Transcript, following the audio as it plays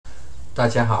大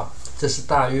家好，这是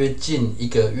大约近1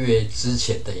个月之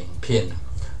前的影片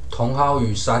茼蒿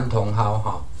与山茼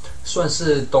蒿算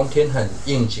是冬天很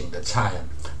应景的菜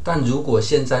但如果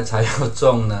现在才要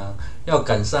种呢，要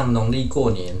赶上农历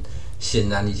过年，显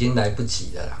然已经来不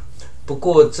及了啦。不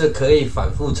过这可以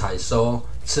反复采收，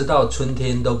吃到春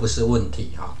天都不是问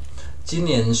题今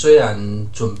年虽然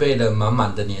准备了满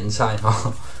满的年菜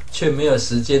却没有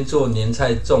时间做年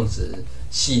菜种植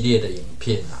系列的影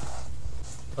片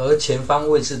而前方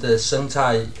位置的生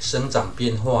菜生长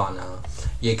变化呢，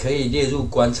也可以列入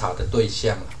观察的对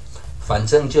象反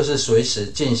正就是随时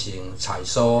进行采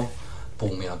收补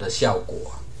苗的效果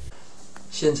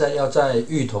现在要在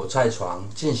芋头菜床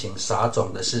进行撒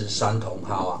种的是山茼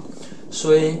蒿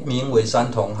虽名为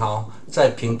山茼蒿，在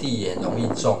平地也容易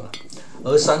种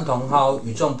而山茼蒿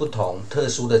与众不同，特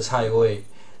殊的菜味，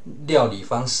料理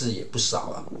方式也不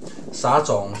少撒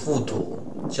种覆土，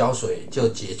浇水就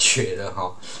解决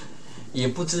了也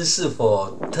不知是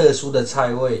否特殊的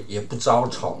菜味，也不招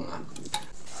虫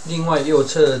另外右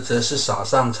侧则是撒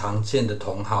上常见的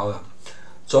茼蒿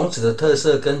种子的特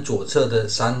色跟左侧的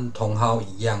山茼蒿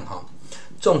一样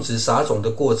种植撒种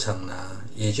的过程呢，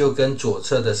也就跟左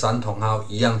侧的山茼蒿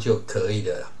一样就可以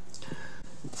了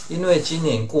因为今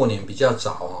年过年比较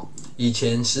早以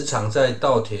前时常在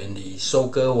稻田里收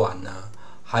割完呢，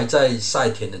还在晒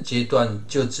田的阶段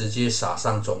就直接撒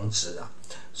上种子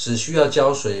只需要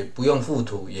浇水，不用覆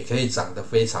土也可以长得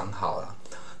非常好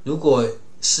如果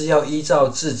是要依照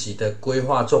自己的规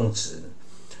划种植，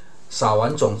撒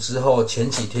完种之后前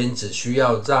几天只需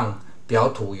要让表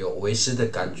土有微湿的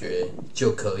感觉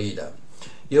就可以了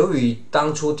由于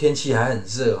当初天气还很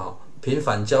热频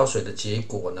繁浇水的结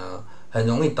果呢，很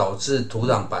容易导致土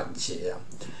壤板结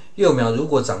幼苗如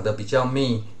果长得比较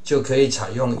密，就可以采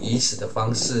用移植的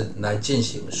方式来进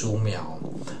行疏苗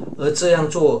而这样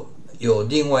做有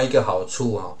另外一个好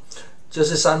处就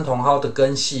是山茼蒿的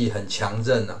根系很强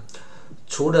韧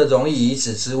除了容易移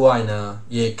植之外呢，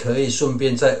也可以顺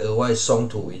便再额外松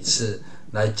土一次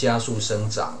来加速生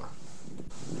长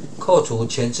扣除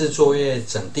前置作业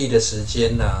整地的时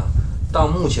间呢，到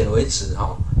目前为止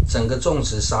整个种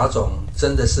植撒种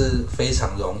真的是非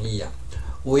常容易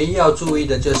唯一要注意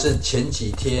的就是前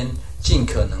几天尽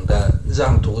可能的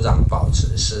让土壤保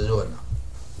持湿润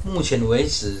目前为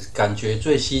止感觉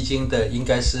最吸睛的应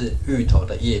该是芋头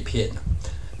的叶片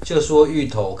就说芋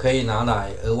头可以拿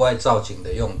来额外造景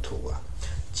的用途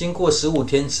经过15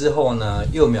天之后呢，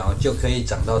幼苗就可以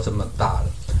长到这么大了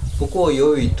不过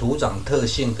由于土壤特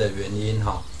性的原因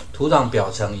土壤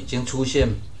表层已经出现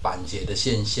板结的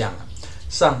现象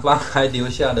上方还留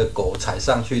下了狗踩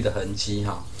上去的痕迹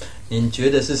您觉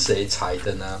得是谁踩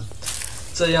的呢？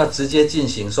这要直接进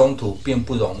行松土并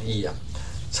不容易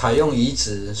采用移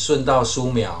植顺道疏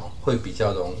苗会比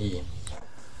较容易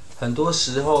很多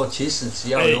时候其实只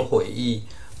要有悔意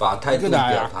把态度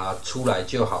表达出来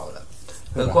就好了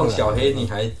何况小黑你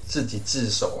还自己自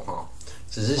首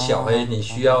只是小黑你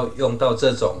需要用到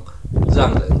这种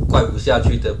让人怪不下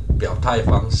去的表态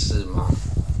方式吗？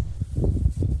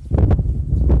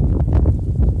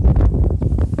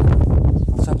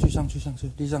上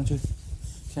去立上去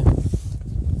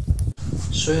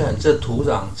虽然这土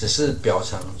壤只是表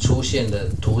层出现的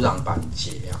土壤板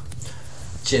结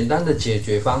简单的解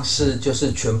决方式就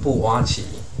是全部挖起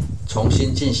重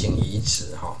新进行移植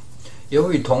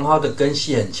由于茼蒿的根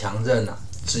系很强韧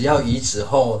只要移植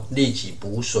后立即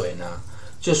补水呢，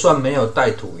就算没有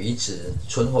带土移植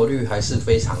存活率还是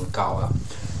非常高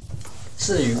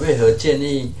至于为何建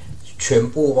议全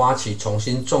部挖起重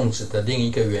新种植的另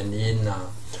一个原因呢，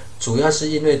主要是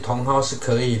因为茼蒿是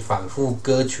可以反复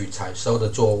割取采收的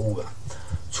作物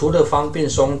除了方便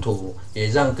松土，也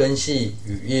让根系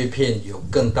与叶片有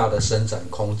更大的生长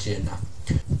空间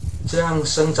这样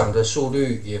生长的速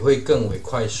率也会更为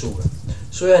快速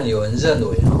虽然有人认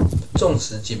为种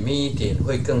植紧密一点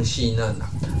会更细嫩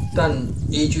但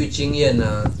依据经验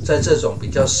呢，在这种比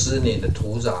较湿黏的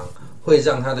土壤会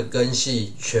让它的根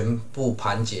系全部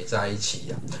盘结在一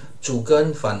起主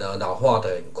根反而老化得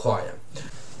很快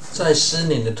在湿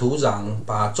黏的土壤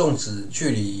把种植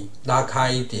距离拉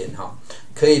开一点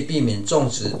可以避免种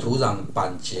植土壤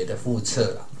板结的复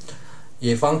测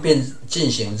也方便进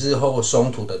行日后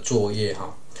松土的作业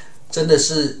真的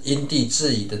是因地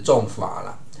制宜的种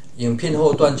法影片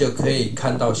后段就可以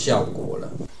看到效果了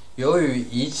由于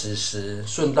移植时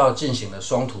顺道进行了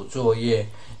松土作业，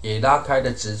也拉开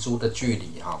了植株的距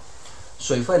离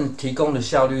水分提供的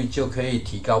效率就可以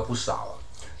提高不少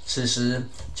此时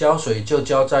浇水就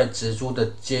浇在植株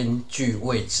的间距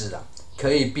位置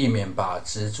可以避免把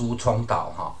植株冲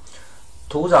倒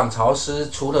土壤潮湿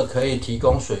除了可以提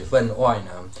供水分外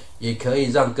呢，也可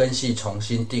以让根系重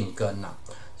新定根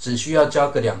只需要浇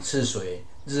个2次水，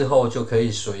日后就可以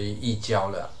随意浇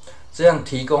了。这样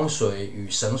提供水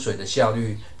与省水的效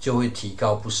率就会提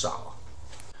高不少。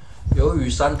由于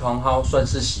山茼蒿算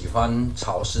是喜欢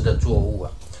潮湿的作物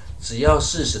只要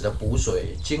适时的补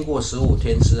水，经过15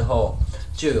天之后，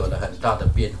就有了很大的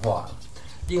变化。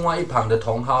另外一旁的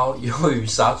茼蒿，由于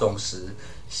撒种时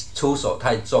出手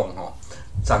太重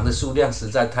长的数量实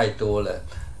在太多了。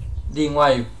另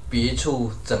外别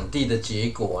处整地的结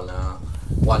果呢，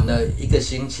晚了1个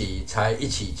星期才一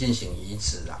起进行移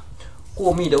植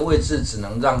过密的位置只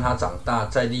能让它长大，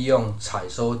再利用采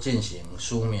收进行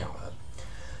疏苗了。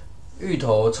芋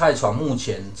头菜床目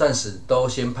前暂时都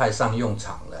先派上用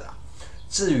场了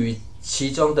至于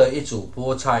其中的一组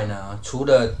菠菜呢，除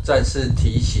了再次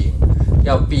提醒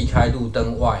要避开路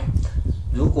灯外，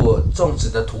如果种植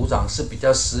的土壤是比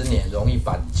较湿黏，容易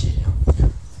板结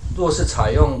若是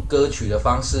采用割取的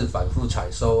方式反复采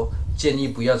收，建议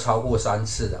不要超过3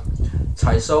次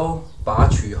采收拔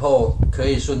取后可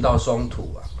以顺道松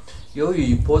土由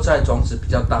于菠菜种子比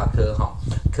较大颗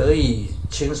可以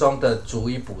轻松的逐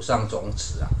一补上种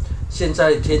子现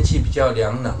在天气比较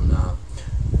凉冷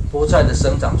菠菜的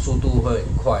生长速度会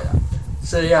很快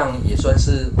这样也算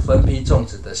是分批种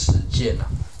植的实践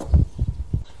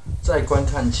在观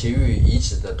看其余遗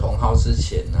址的茼蒿之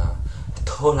前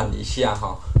偷懒一下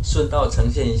顺道呈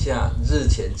现一下日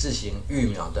前自行育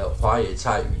苗的花椰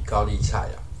菜与高丽菜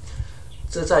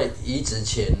这在移植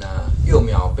前幼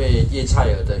苗被叶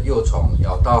菜蛾的幼虫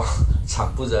咬到惨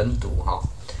不忍睹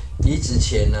移植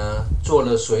前做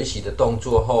了水洗的动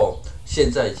作后，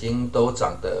现在已经都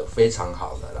长得非常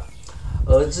好了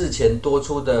而日前多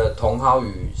出的茼蒿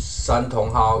与山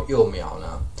茼蒿幼苗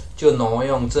就挪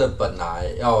用这本来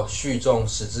要续种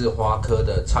十字花科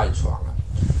的菜床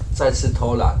再次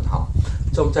偷懒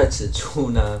种在此处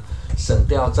省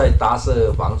掉再搭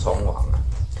设防虫网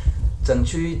整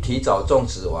区提早种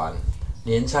植完，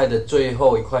年菜的最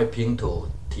后一块拼图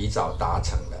提早达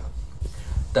成了。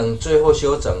等最后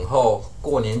修整后，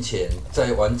过年前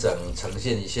再完整呈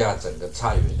现一下整个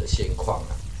菜园的现况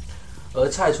而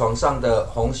菜床上的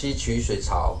虹吸取水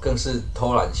槽更是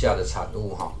偷懒下的产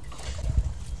物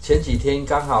前几天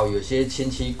刚好有些亲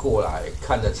戚过来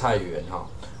看了菜园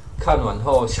看完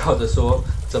后笑着说，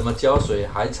怎么浇水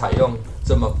还采用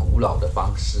这么古老的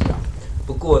方式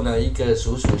不过一个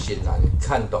叔叔显然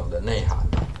看懂的内涵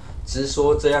只是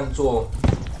说这样做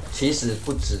其实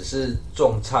不只是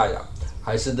种菜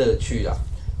还是乐趣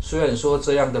虽然说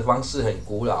这样的方式很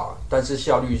古老但是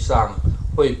效率上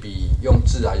会比用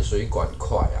自来水管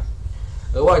快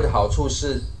额外的好处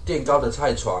是垫高的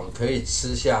菜床可以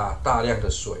吃下大量的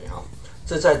水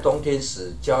这在冬天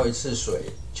时浇1次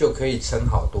水就可以撑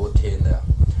好多天了。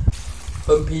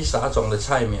分批撒种的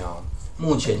菜苗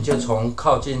目前就从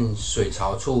靠近水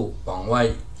槽处往外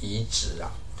移植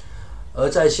而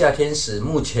在夏天时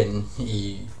目前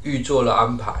已预做了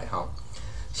安排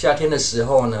夏天的时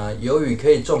候由于可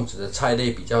以种植的菜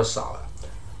类比较少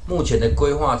目前的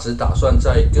规划只打算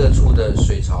在各处的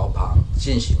水槽旁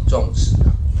进行种植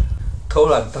偷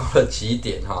懒到了极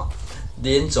点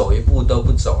连走一步都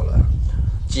不走了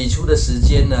挤出的时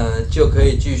间就可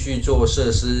以继续做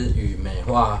设施与美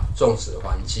化种植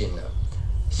环境了。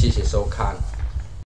谢谢收看。